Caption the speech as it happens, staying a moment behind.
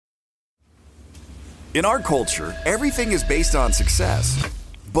In our culture, everything is based on success.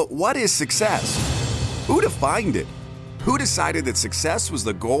 But what is success? Who defined it? Who decided that success was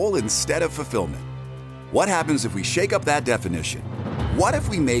the goal instead of fulfillment? What happens if we shake up that definition? What if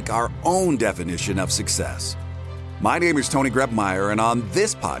we make our own definition of success? My name is Tony Grebmeier, and on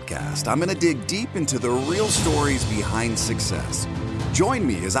this podcast, I'm going to dig deep into the real stories behind success. Join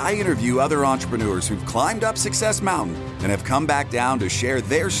me as I interview other entrepreneurs who've climbed up Success Mountain and have come back down to share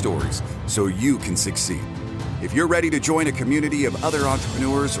their stories so you can succeed. If you're ready to join a community of other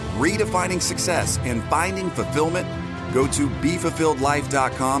entrepreneurs redefining success and finding fulfillment, go to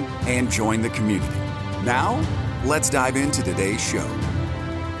BeFulfilledLife.com and join the community. Now, let's dive into today's show.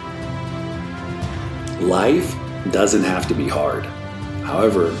 Life doesn't have to be hard.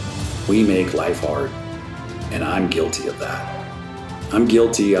 However, we make life hard, and I'm guilty of that. I'm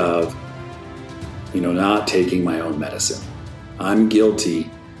guilty of, not taking my own medicine. I'm guilty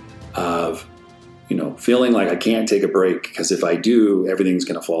of, feeling like I can't take a break because if I do, everything's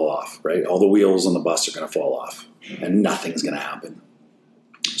going to fall off, right? All the wheels on the bus are going to fall off and nothing's going to happen.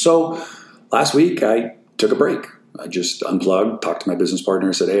 So last week I took a break. I just unplugged, talked to my business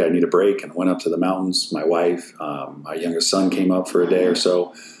partner, said, hey, I need a break, and went up to the mountains. My wife, our youngest son came up for a day or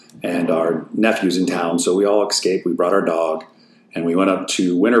so, and our nephew's in town. So we all escaped. We brought our dog. And we went up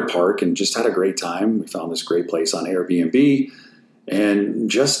to Winter Park and just had a great time. We found this great place on Airbnb and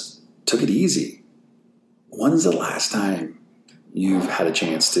just took it easy. When's the last time you've had a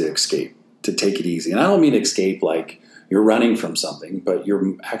chance to escape, to take it easy? And I don't mean escape like you're running from something, but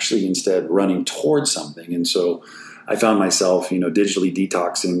you're actually instead running towards something. And so I found myself, digitally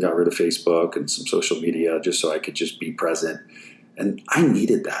detoxing, got rid of Facebook and some social media just so I could just be present. And I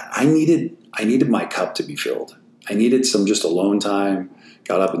needed that. I needed my cup to be filled. I needed some just alone time,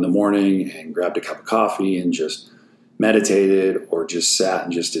 got up in the morning and grabbed a cup of coffee and just meditated or just sat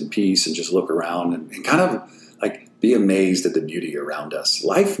and just in peace and just look around and kind of like be amazed at the beauty around us.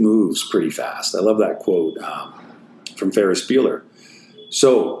 Life moves pretty fast. I love that quote from Ferris Bueller.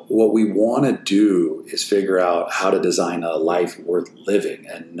 So what we want to do is figure out how to design a life worth living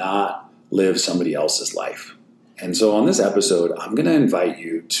and not live somebody else's life. And so on this episode, I'm going to invite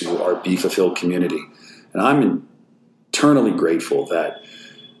you to our Be Fulfilled community. And I'm eternally grateful that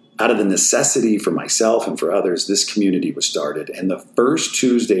out of the necessity for myself and for others, this community was started. And the first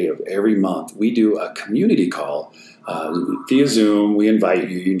Tuesday of every month, we do a community call via Zoom. We invite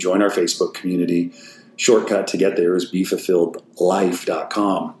you. You can join our Facebook community. Shortcut to get there is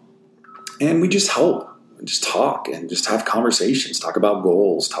BeFulfilledLife.com. And we just help, and just talk, and just have conversations, talk about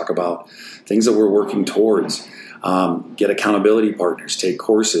goals, talk about things that we're working towards. Get accountability partners, take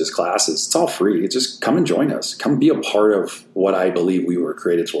courses, classes. It's all free. It's just come and join us. Come be a part of what I believe we were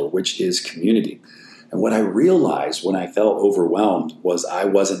created for, which is community. And what I realized when I felt overwhelmed was I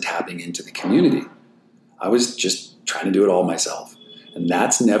wasn't tapping into the community. I was just trying to do it all myself. And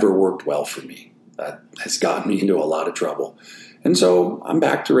that's never worked well for me. That has gotten me into a lot of trouble. And so I'm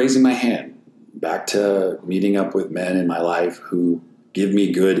back to raising my hand, back to meeting up with men in my life who give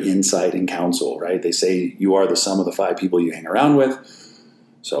me good insight and counsel, right? They say you are the sum of the 5 people you hang around with.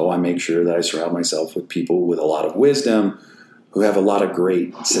 So I make sure that I surround myself with people with a lot of wisdom who have a lot of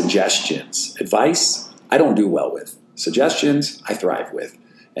great suggestions. Advice, I don't do well with. Suggestions, I thrive with.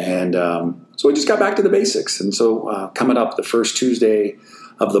 And so I just got back to the basics. And so coming up the first Tuesday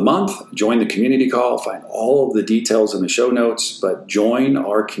of the month, join the community call, find all of the details in the show notes, but join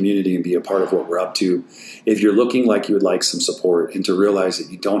our community and be a part of what we're up to. If you're looking like you would like some support and to realize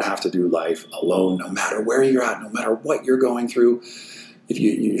that you don't have to do life alone, no matter where you're at, no matter what you're going through, if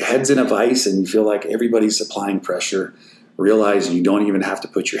your head's in a vice and you feel like everybody's applying pressure, realize you don't even have to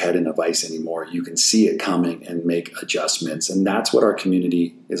put your head in a vice anymore. You can see it coming and make adjustments. And that's what our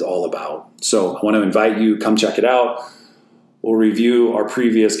community is all about. So I want to invite you, come check it out. We'll review our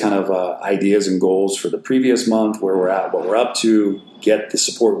previous kind of ideas and goals for the previous month, where we're at, what we're up to, get the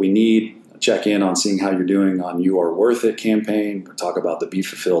support we need, check in on seeing how you're doing on You Are Worth It campaign. We'll talk about the Be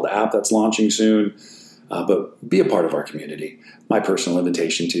Fulfilled app that's launching soon. But be a part of our community. My personal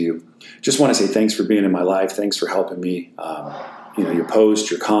invitation to you. Just want to say thanks for being in my life. Thanks for helping me. Your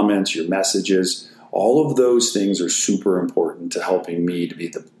posts, your comments, your messages, all of those things are super important to helping me to be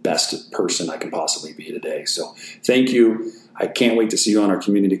the best person I can possibly be today. So thank you. I can't wait to see you on our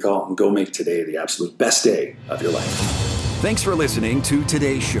community call, and go make today the absolute best day of your life. Thanks for listening to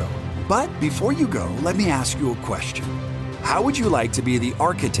today's show. But before you go, let me ask you a question. How would you like to be the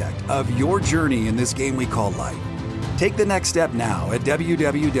architect of your journey in this game we call life? Take the next step now at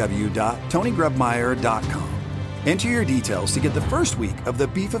www.tonygrebmeier.com. Enter your details to get the first week of the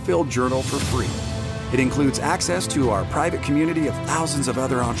Be Fulfilled Journal for free. It includes access to our private community of thousands of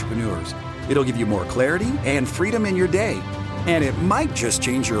other entrepreneurs. It'll give you more clarity and freedom in your day. And it might just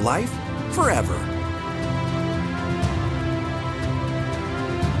change your life forever.